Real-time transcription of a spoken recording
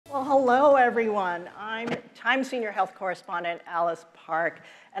Hello, everyone. I'm Time Senior Health Correspondent Alice Park.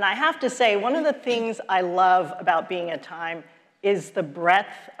 And I have to say, one of the things I love about being at Time is the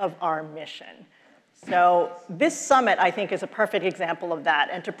breadth of our mission. So this summit, I think, is a perfect example of that.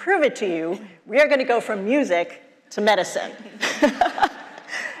 And to prove it to you, we are going to go from music to medicine.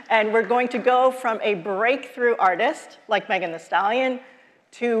 And we're going to go from a breakthrough artist, like Megan Thee Stallion,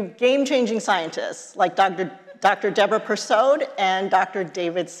 to game-changing scientists, like Dr. Deborah Persaud and Dr.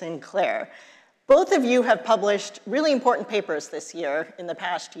 David Sinclair. Both of you have published really important papers this year, in the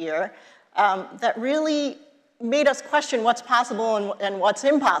past year, that really made us question what's possible and what's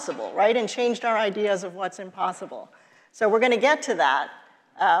impossible, right? And changed our ideas of what's impossible. So we're going to get to that,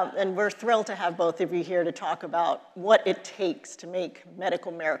 and we're thrilled to have both of you here to talk about what it takes to make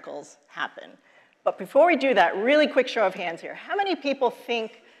medical miracles happen. But before we do that, really quick show of hands here. How many people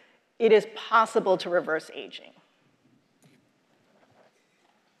think it is possible to reverse aging?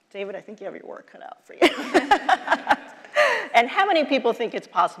 David, I think you have your work cut out for you. And how many people think it's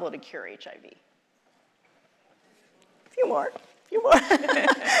possible to cure HIV? A few more.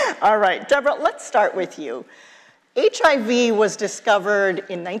 All right, Deborah, let's start with you. HIV was discovered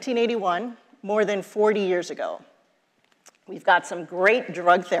in 1981, more than 40 years ago. We've got some great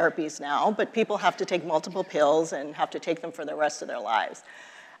drug therapies now, but people have to take multiple pills and have to take them for the rest of their lives.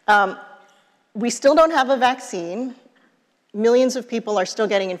 We still don't have a vaccine. Millions of people are still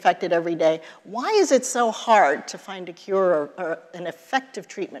getting infected every day. Why is it so hard to find a cure or an effective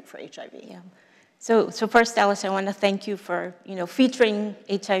treatment for HIV? Yeah. So first, Alice, I want to thank you for featuring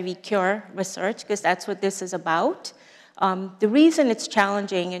HIV cure research, because that's what this is about. The reason it's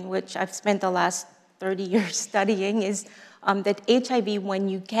challenging, in which I've spent the last 30 years studying, is that HIV, when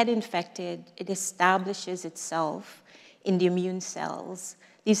you get infected, it establishes itself in the immune cells.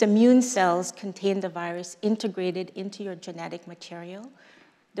 These immune cells contain the virus integrated into your genetic material.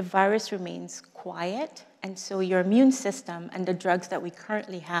 The virus remains quiet, and so your immune system and the drugs that we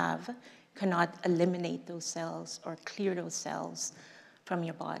currently have cannot eliminate those cells or clear those cells from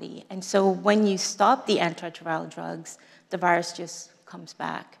your body. And so when you stop the antiretroviral drugs, the virus just comes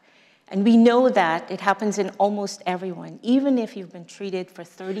back. And we know that it happens in almost everyone. Even if you've been treated for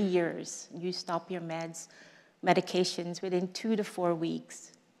 30 years, you stop your medications within 2 to 4 weeks.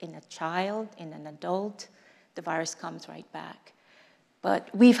 In a child, in an adult, the virus comes right back. But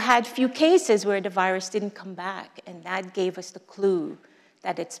we've had few cases where the virus didn't come back, and that gave us the clue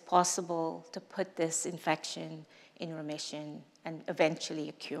that it's possible to put this infection in remission and eventually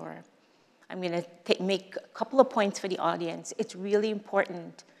a cure. I'm going to make a couple of points for the audience. It's really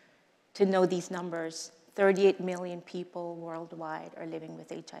important to know these numbers. 38 million people worldwide are living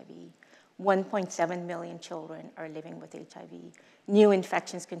with HIV. 1.7 million children are living with HIV. New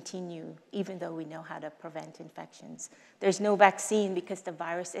infections continue, even though we know how to prevent infections. There's no vaccine because the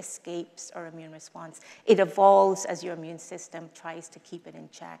virus escapes our immune response. It evolves as your immune system tries to keep it in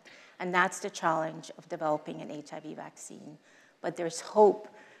check. And that's the challenge of developing an HIV vaccine. But there's hope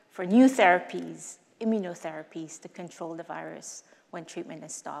for new therapies, immunotherapies, to control the virus when treatment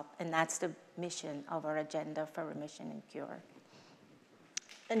is stopped. And that's the mission of our agenda for remission and cure.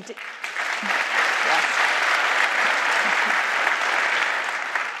 And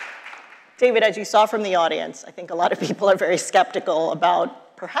David, as you saw from the audience, I think a lot of people are very skeptical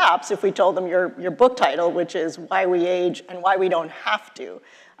about, perhaps, if we told them your book title, which is Why We Age and Why We Don't Have to.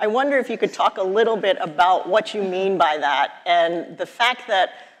 I wonder if you could talk a little bit about what you mean by that, and the fact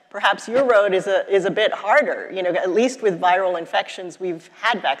that perhaps your road is a bit harder. At least with viral infections, we've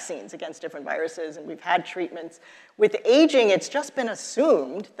had vaccines against different viruses, and we've had treatments. With aging, it's just been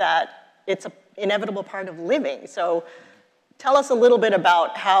assumed that it's an inevitable part of living. So tell us a little bit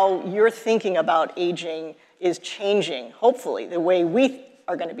about how your thinking about aging is changing, hopefully, the way we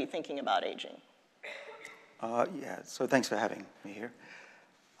are going to be thinking about aging. Yeah, so thanks for having me here.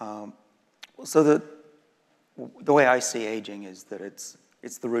 So the way I see aging is that it's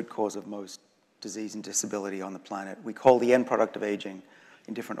the root cause of most disease and disability on the planet. We call the end product of aging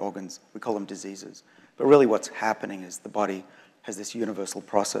in different organs, we call them diseases. But really what's happening is the body has this universal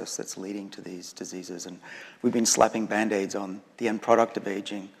process that's leading to these diseases. And we've been slapping Band-Aids on the end product of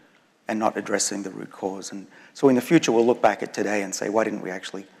aging and not addressing the root cause. And so in the future, we'll look back at today and say, why didn't we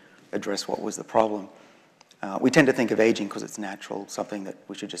actually address what was the problem? We tend to think of aging because it's natural, something that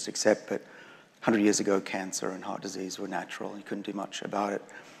we should just accept. But 100 years ago, cancer and heart disease were natural, and you couldn't do much about it.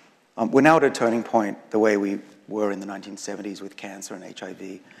 We're now at a turning point, the way we were in the 1970s with cancer and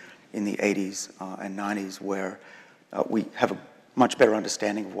HIV in the 80s and 90s, where we have a much better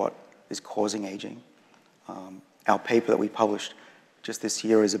understanding of what is causing aging. Our paper that we published just this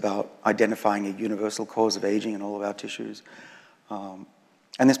year is about identifying a universal cause of aging in all of our tissues.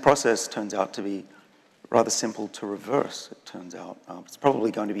 And this process turns out to be rather simple to reverse, it turns out. It's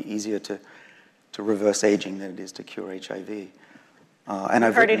probably going to be easier to reverse aging than it is to cure HIV. And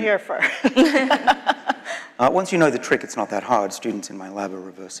I've heard it here first. Once you know the trick, it's not that hard. Students in my lab are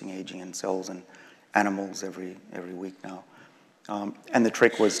reversing aging in cells and animals every week now. And the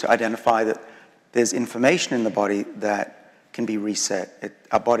trick was to identify that there's information in the body that can be reset.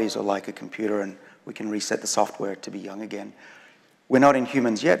 Our bodies are like a computer, and we can reset the software to be young again. We're not in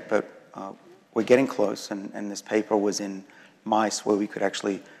humans yet, but we're getting close, and this paper was in mice where we could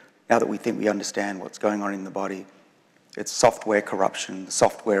actually, now that we think we understand what's going on in the body, it's software corruption. The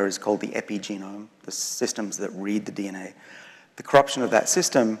software is called the epigenome, the systems that read the DNA. The corruption of that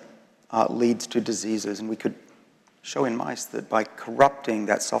system leads to diseases, and we could show in mice that by corrupting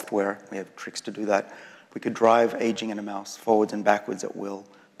that software, we have tricks to do that, we could drive aging in a mouse forwards and backwards at will,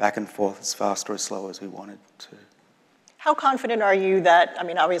 back and forth as fast or as slow as we wanted to. How confident are you that, I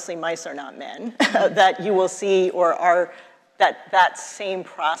mean, obviously mice are not men, that you will see that same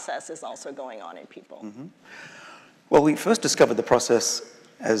process is also going on in people? Mm-hmm. Well, we first discovered the process,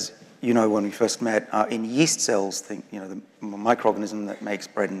 as you know, when we first met, in yeast cells, the microorganism that makes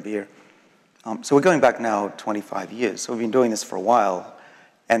bread and beer. So we're going back now 25 years. So we've been doing this for a while,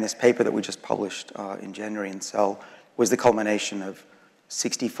 and this paper that we just published in January in Cell was the culmination of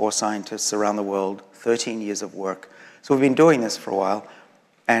 64 scientists around the world, 13 years of work. So we've been doing this for a while,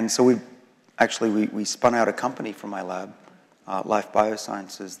 and so we spun out a company from my lab, Life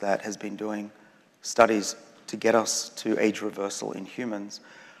Biosciences, that has been doing studies to get us to age reversal in humans.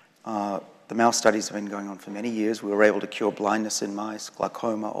 The mouse studies have been going on for many years. We were able to cure blindness in mice,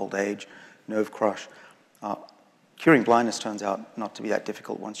 glaucoma, old age, nerve crush. Curing blindness turns out not to be that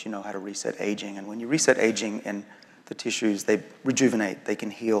difficult once you know how to reset aging. And when you reset aging in the tissues, they rejuvenate, they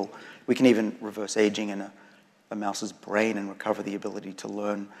can heal. We can even reverse aging in a mouse's brain and recover the ability to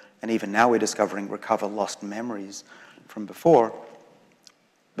learn. And even now we're discovering recover lost memories from before.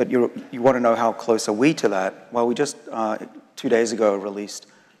 But you want to know how close are we to that? Well, we just 2 days ago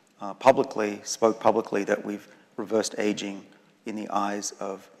spoke publicly that we've reversed aging in the eyes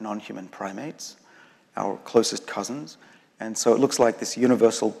of non-human primates, our closest cousins. And so it looks like this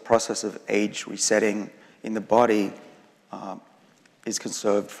universal process of age resetting in the body is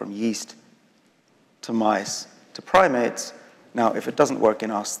conserved from yeast to mice to primates. Now, if it doesn't work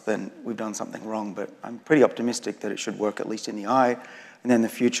in us, then we've done something wrong, but I'm pretty optimistic that it should work at least in the eye. And then the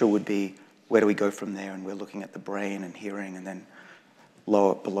future would be, where do we go from there? And we're looking at the brain and hearing, and then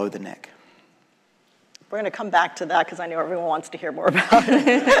below the neck. We're going to come back to that because I know everyone wants to hear more about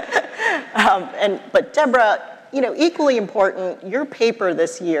it. But Deborah, equally important, your paper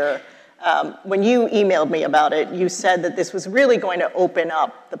this year, when you emailed me about it, you said that this was really going to open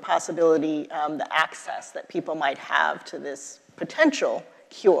up the possibility, the access that people might have to this potential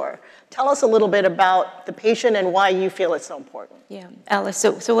cure. Tell us a little bit about the patient and why you feel it's so important. Yeah, Alice,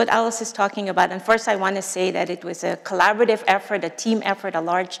 so what Alice is talking about, and first I want to say that it was a collaborative effort, a team effort, a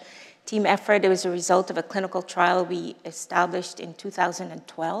large team effort. It was a result of a clinical trial we established in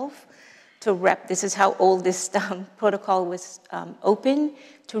 2012 this is how old this protocol was open,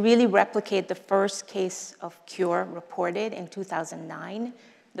 to really replicate the first case of cure reported in 2009,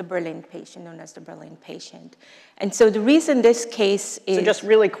 the Berlin patient, known as the Berlin patient. And so the reason this case is... So just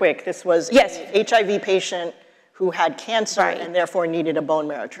really quick, this was yes. an HIV patient who had cancer right. and therefore needed a bone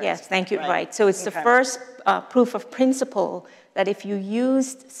marrow transplant. Yes, thank you, right. So it's the first proof of principle that if you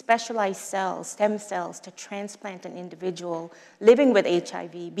used specialized cells, stem cells, to transplant an individual living with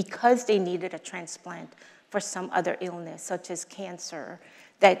HIV because they needed a transplant for some other illness, such as cancer,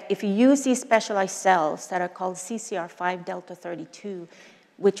 that if you use these specialized cells that are called CCR5 delta 32,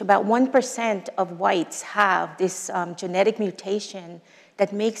 which about 1% of whites have this genetic mutation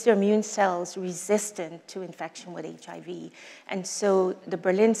that makes their immune cells resistant to infection with HIV. And so the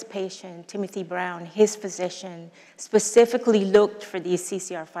Berlin's patient, Timothy Brown, his physician, specifically looked for these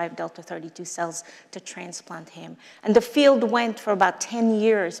CCR5 delta 32 cells to transplant him. And the field went for about 10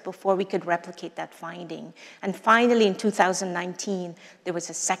 years before we could replicate that finding. And finally, in 2019, there was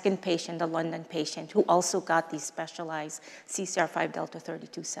a second patient, a London patient, who also got these specialized CCR5 delta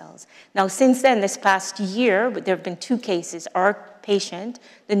 32 cells. Now, since then, this past year, there have been 2 cases. Our patient,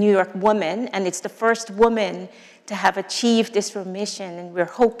 the New York woman, and it's the first woman to have achieved this remission, and we're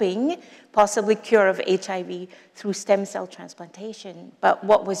hoping possibly cure of HIV through stem cell transplantation. But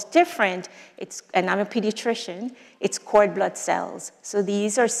what was different, and I'm a pediatrician, it's cord blood cells. So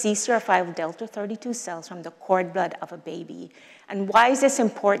these are CCR5 delta 32 cells from the cord blood of a baby. And why is this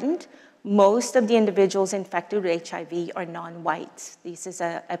important? Most of the individuals infected with HIV are non-whites. This is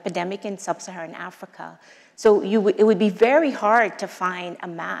an epidemic in sub-Saharan Africa. So it would be very hard to find a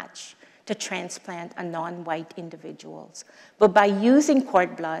match to transplant a non-white individuals. But by using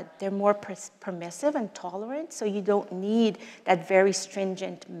cord blood, they're more permissive and tolerant, so you don't need that very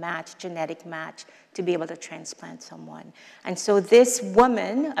stringent match, genetic match, to be able to transplant someone. And so this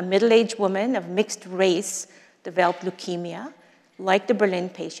woman, a middle-aged woman of mixed race, developed leukemia, like the Berlin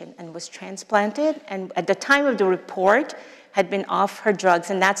patient, and was transplanted, and at the time of the report, had been off her drugs,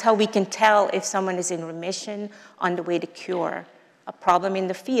 and that's how we can tell if someone is in remission on the way to cure. A problem in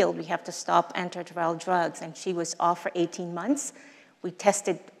the field, we have to stop antiretroviral drugs, and she was off for 18 months. We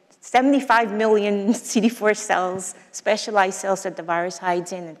tested 75 million CD4 cells, specialized cells that the virus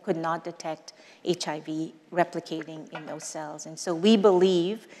hides in, and could not detect HIV replicating in those cells. And so we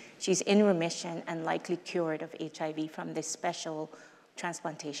believe she's in remission and likely cured of HIV from this special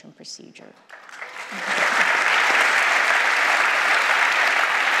transplantation procedure.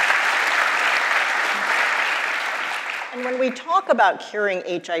 And when we talk about curing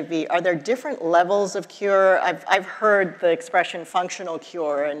HIV, are there different levels of cure? I've heard the expression functional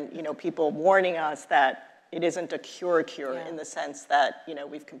cure, and people warning us that it isn't a cure in the sense that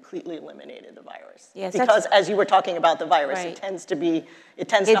we've completely eliminated the virus. Yes, because as you were talking about the virus, right. it tends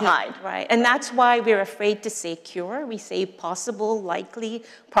to hide. Right, and that's why we're afraid to say cure. We say possible, likely,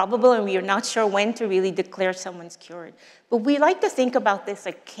 probable, and we are not sure when to really declare someone's cured. But we like to think about this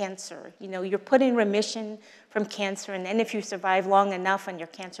like cancer. You're put in remission from cancer, and then if you survive long enough and your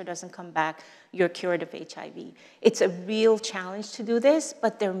cancer doesn't come back, you're cured of HIV. It's a real challenge to do this,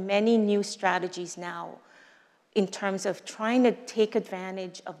 but there are many new strategies now in terms of trying to take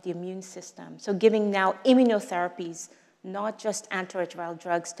advantage of the immune system. So giving now immunotherapies, not just antiretroviral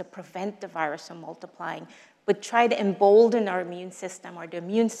drugs to prevent the virus from multiplying, but try to embolden our immune system or the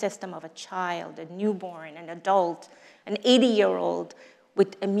immune system of a child, a newborn, an adult, an 80-year-old,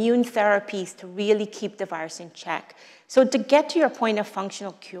 with immune therapies to really keep the virus in check. So to get to your point of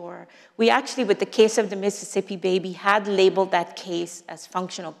functional cure, we actually, with the case of the Mississippi baby, had labeled that case as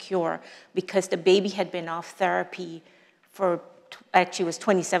functional cure because the baby had been off therapy for, actually it was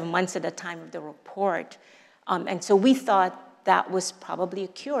 27 months at the time of the report. And so we thought that was probably a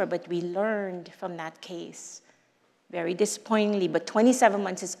cure, but we learned from that case, very disappointingly, but 27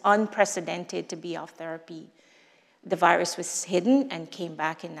 months is unprecedented to be off therapy. The virus was hidden and came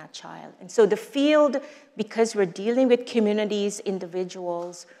back in that child. And so the field, because we're dealing with communities,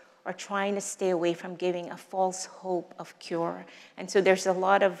 individuals, are trying to stay away from giving a false hope of cure. And so there's a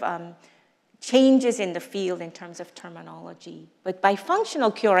lot of changes in the field in terms of terminology. But by functional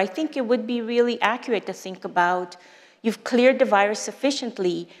cure, I think it would be really accurate to think about you've cleared the virus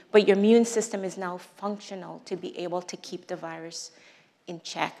sufficiently, but your immune system is now functional to be able to keep the virus in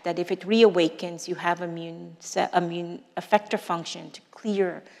check, that if it reawakens, you have immune effector function to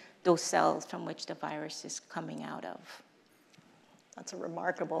clear those cells from which the virus is coming out of. That's a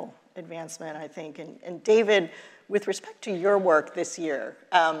remarkable advancement, I think. And David, with respect to your work this year,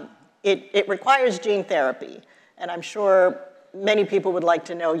 it requires gene therapy. And I'm sure many people would like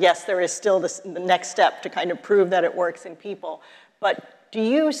to know, yes, there is still the next step to kind of prove that it works in people. But do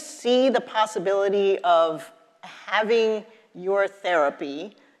you see the possibility of having your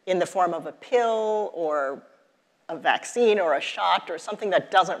therapy in the form of a pill or a vaccine or a shot or something that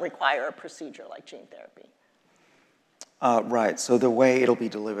doesn't require a procedure like gene therapy? Right, so the way it'll be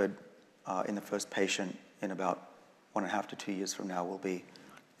delivered in the first patient in about 1.5 to 2 years from now will be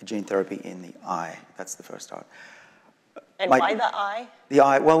a gene therapy in the eye. That's the first start. And why the eye? The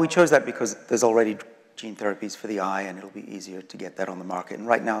eye, well, we chose that because there's already gene therapies for the eye, and it'll be easier to get that on the market. And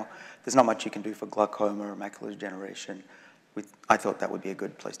right now, there's not much you can do for glaucoma or macular degeneration. I thought that would be a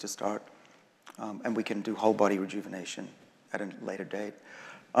good place to start. And we can do whole body rejuvenation at a later date.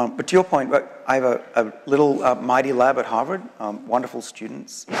 But to your point, I have a little mighty lab at Harvard, wonderful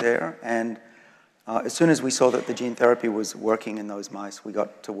students there. And as soon as we saw that the gene therapy was working in those mice, we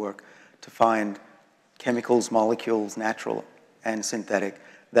got to work to find chemicals, molecules, natural and synthetic,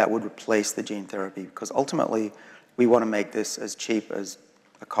 that would replace the gene therapy. Because ultimately, we want to make this as cheap as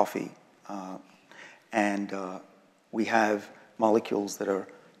a coffee. We have molecules that are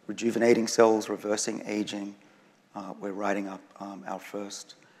rejuvenating cells, reversing aging. We're writing up our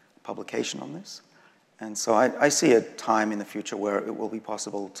first publication on this. And so I see a time in the future where it will be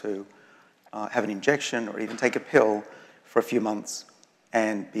possible to have an injection or even take a pill for a few months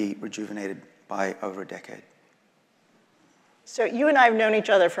and be rejuvenated by over a decade. So you and I have known each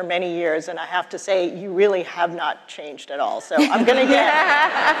other for many years, and I have to say, you really have not changed at all. So I'm going to get...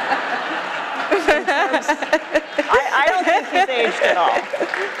 I don't think he's aged at all.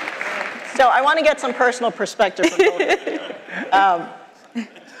 So I want to get some personal perspective from both of you.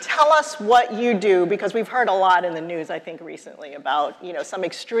 tell us what you do, because we've heard a lot in the news, I think, recently about some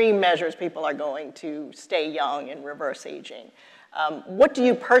extreme measures people are going to stay young and reverse aging. What do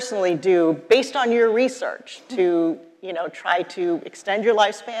you personally do based on your research to try to extend your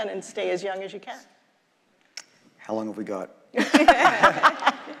lifespan and stay as young as you can? How long have we got?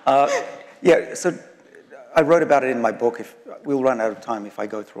 Yeah, so I wrote about it in my book. We'll run out of time if I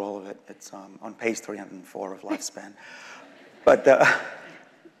go through all of it. It's on page 304 of Lifespan. But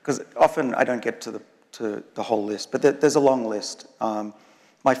because often I don't get to the whole list, but there's a long list.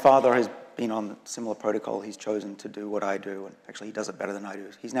 My father has been on a similar protocol. He's chosen to do what I do, and actually he does it better than I do.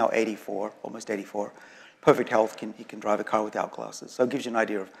 He's now 84, almost 84. Perfect health, he can drive a car without glasses. So it gives you an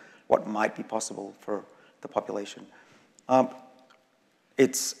idea of what might be possible for the population.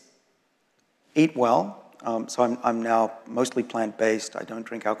 It's eat well. So I'm now mostly plant-based. I don't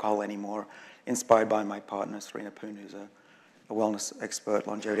drink alcohol anymore, inspired by my partner, Serena Poon, who's a wellness expert,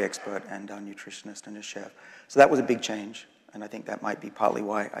 longevity expert, and a nutritionist and a chef. So that was a big change, and I think that might be partly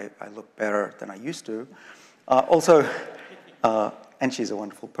why I look better than I used to. Also, and she's a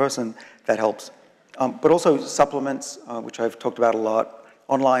wonderful person, that helps. But also supplements, which I've talked about a lot.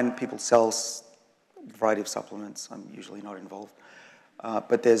 Online, people sell a variety of supplements. I'm usually not involved.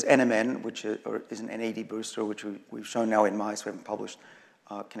 But there's NMN, which is an NAD booster, which we've shown now in mice, we haven't published,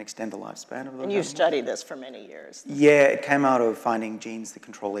 can extend the lifespan of those. And you've studied this for many years. Yeah, it came out of finding genes that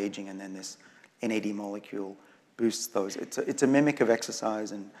control aging, and then this NAD molecule boosts those. It's a mimic of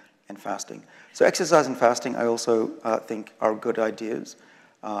exercise and fasting. So exercise and fasting, I also think are good ideas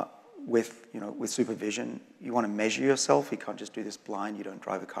with supervision. You want to measure yourself. You can't just do this blind. You don't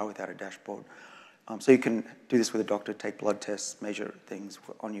drive a car without a dashboard. So you can do this with a doctor, take blood tests, measure things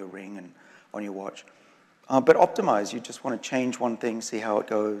on your ring and on your watch. But optimize, you just want to change one thing, see how it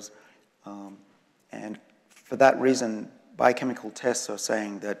goes. And for that reason, biochemical tests are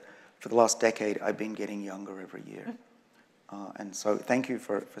saying that for the last decade, I've been getting younger every year. And so thank you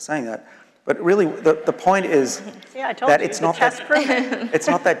for saying that. But really, the point is that it's not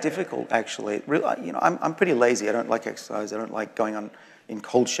that difficult, actually. Really, I'm pretty lazy. I don't like exercise. I don't like going in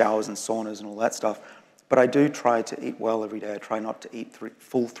cold showers and saunas and all that stuff. But I do try to eat well every day. I try not to eat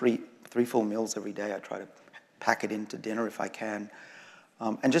three full meals every day. I try to pack it into dinner if I can.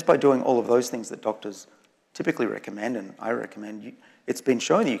 And just by doing all of those things that doctors typically recommend, and I recommend, it's been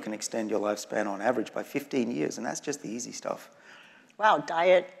shown that you can extend your lifespan on average by 15 years, and that's just the easy stuff. Wow,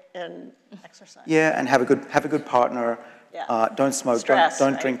 diet and exercise. Yeah, and have a good partner. Yeah. Don't smoke. Stress,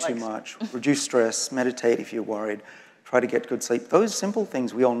 don't drink too much. Reduce stress. Meditate if you're worried. Try to get good sleep. Those simple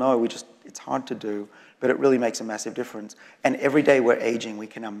things we all know. It's hard to do, but it really makes a massive difference. And every day we're aging, we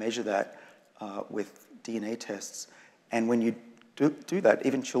can now measure that with DNA tests. And when you do that,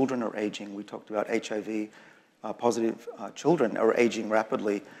 even children are aging. We talked about HIV. Positive children are aging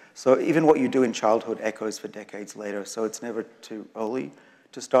rapidly. So even what you do in childhood echoes for decades later. So it's never too early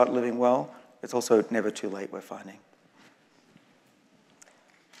to start living well. It's also never too late, we're finding.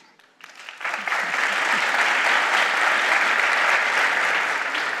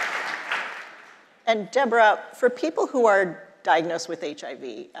 And Deborah, for people who are diagnosed with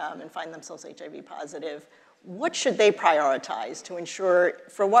HIV and find themselves HIV positive, what should they prioritize to ensure,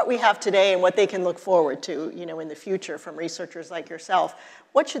 for what we have today and what they can look forward to, in the future from researchers like yourself,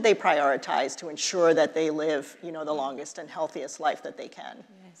 what should they prioritize to ensure that they live, the longest and healthiest life that they can?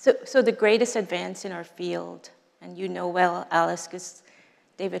 So the greatest advance in our field, and you know well, Alice, because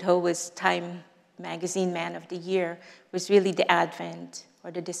David Ho was Time Magazine Man of the Year, was really the advent or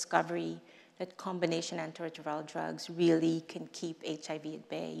the discovery that combination antiretroviral drugs really can keep HIV at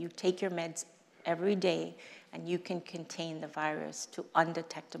bay. You take your meds every day, and you can contain the virus to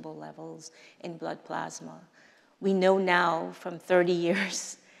undetectable levels in blood plasma. We know now from 30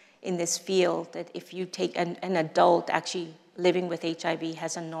 years in this field that if you take an adult actually living with HIV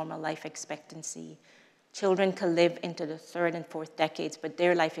has a normal life expectancy. Children can live into the 3rd and 4th decades, but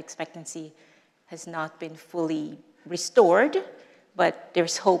their life expectancy has not been fully restored, but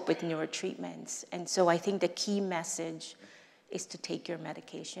there's hope with newer treatments. And so I think the key message is to take your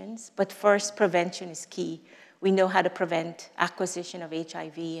medications. But first, prevention is key. We know how to prevent acquisition of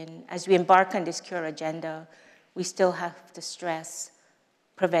HIV, and as we embark on this cure agenda, we still have to stress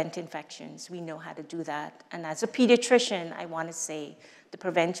prevent infections. We know how to do that. And as a pediatrician, I want to say the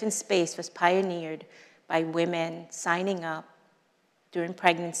prevention space was pioneered by women signing up during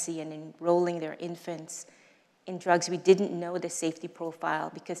pregnancy and enrolling their infants in drugs. We didn't know the safety profile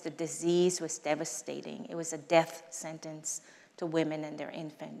because the disease was devastating. It was a death sentence to women and their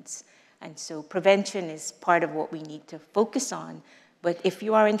infants. And so prevention is part of what we need to focus on. But if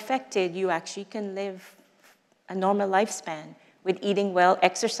you are infected, you actually can live a normal lifespan with eating well,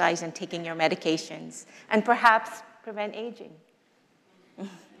 exercise, and taking your medications, and perhaps prevent aging.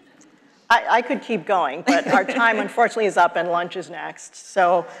 I could keep going, but our time, unfortunately, is up and lunch is next.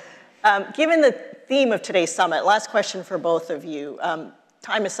 So given the theme of today's summit, last question for both of you.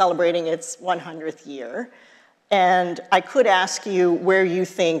 Time is celebrating its 100th year. And I could ask you where you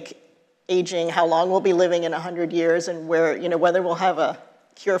think aging, how long we'll be living in 100 years, and where, whether we'll have a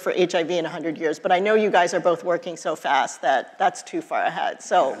cure for HIV in 100 years. But I know you guys are both working so fast that that's too far ahead.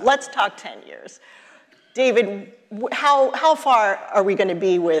 So let's talk 10 years. David, how far are we going to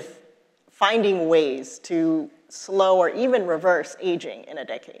be with finding ways to slow or even reverse aging in a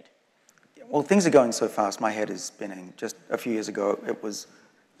decade? Well, things are going so fast, my head is spinning. Just a few years ago, it was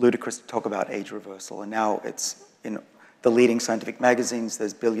ludicrous to talk about age reversal, and now it's in the leading scientific magazines.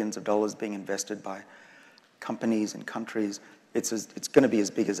 There's billions of dollars being invested by companies and countries. It's going to be as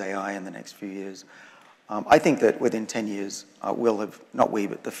big as AI in the next few years. I think that within 10 years, we'll have, not we,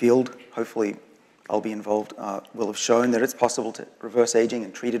 but the field, hopefully I'll be involved, will have shown that it's possible to reverse aging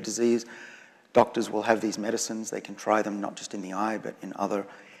and treat a disease. Doctors will have these medicines. They can try them not just in the eye, but in other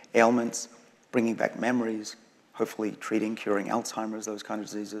ailments, bringing back memories, hopefully treating, curing Alzheimer's, those kind of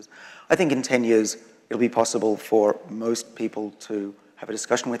diseases. I think in 10 years, it'll be possible for most people to have a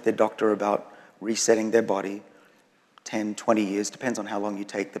discussion with their doctor about resetting their body. 10, 20 years, depends on how long you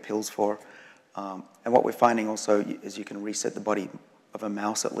take the pills for. And what we're finding also is you can reset the body of a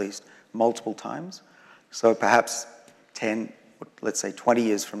mouse at least multiple times. So perhaps 10, let's say 20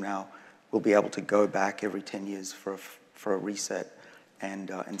 years from now, we'll be able to go back every 10 years for a reset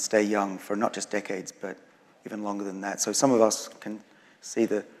and stay young for not just decades, but even longer than that. So some of us can see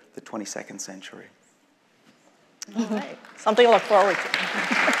the 22nd century. All right, something to look forward to.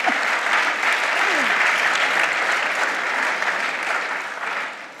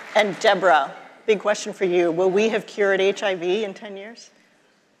 And Deborah, big question for you. Will we have cured HIV in 10 years?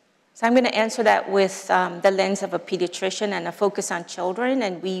 So I'm going to answer that with the lens of a pediatrician and a focus on children.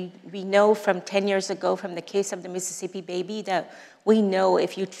 And we know from 10 years ago from the case of the Mississippi baby that we know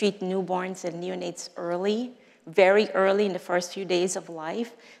if you treat newborns and neonates early, very early in the first few days of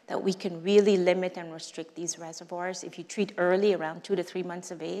life, that we can really limit and restrict these reservoirs. If you treat early, around 2 to 3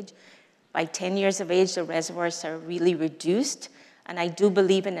 months of age, by 10 years of age, the reservoirs are really reduced. And I do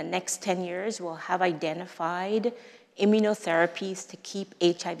believe in the next 10 years, we'll have identified immunotherapies to keep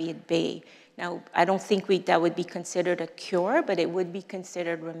HIV at bay. Now, I don't think that would be considered a cure, but it would be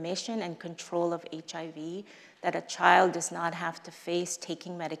considered remission and control of HIV, that a child does not have to face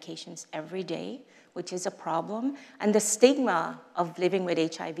taking medications every day, which is a problem, and the stigma of living with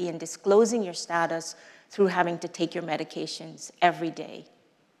HIV and disclosing your status through having to take your medications every day.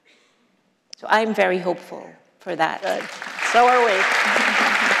 So I'm very hopeful for that. Good. So are we.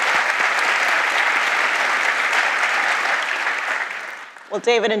 Well,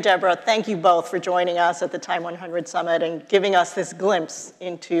 David and Deborah, thank you both for joining us at the TIME100 Summit and giving us this glimpse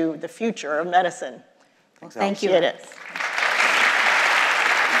into the future of medicine. Well, thank you. Appreciate it.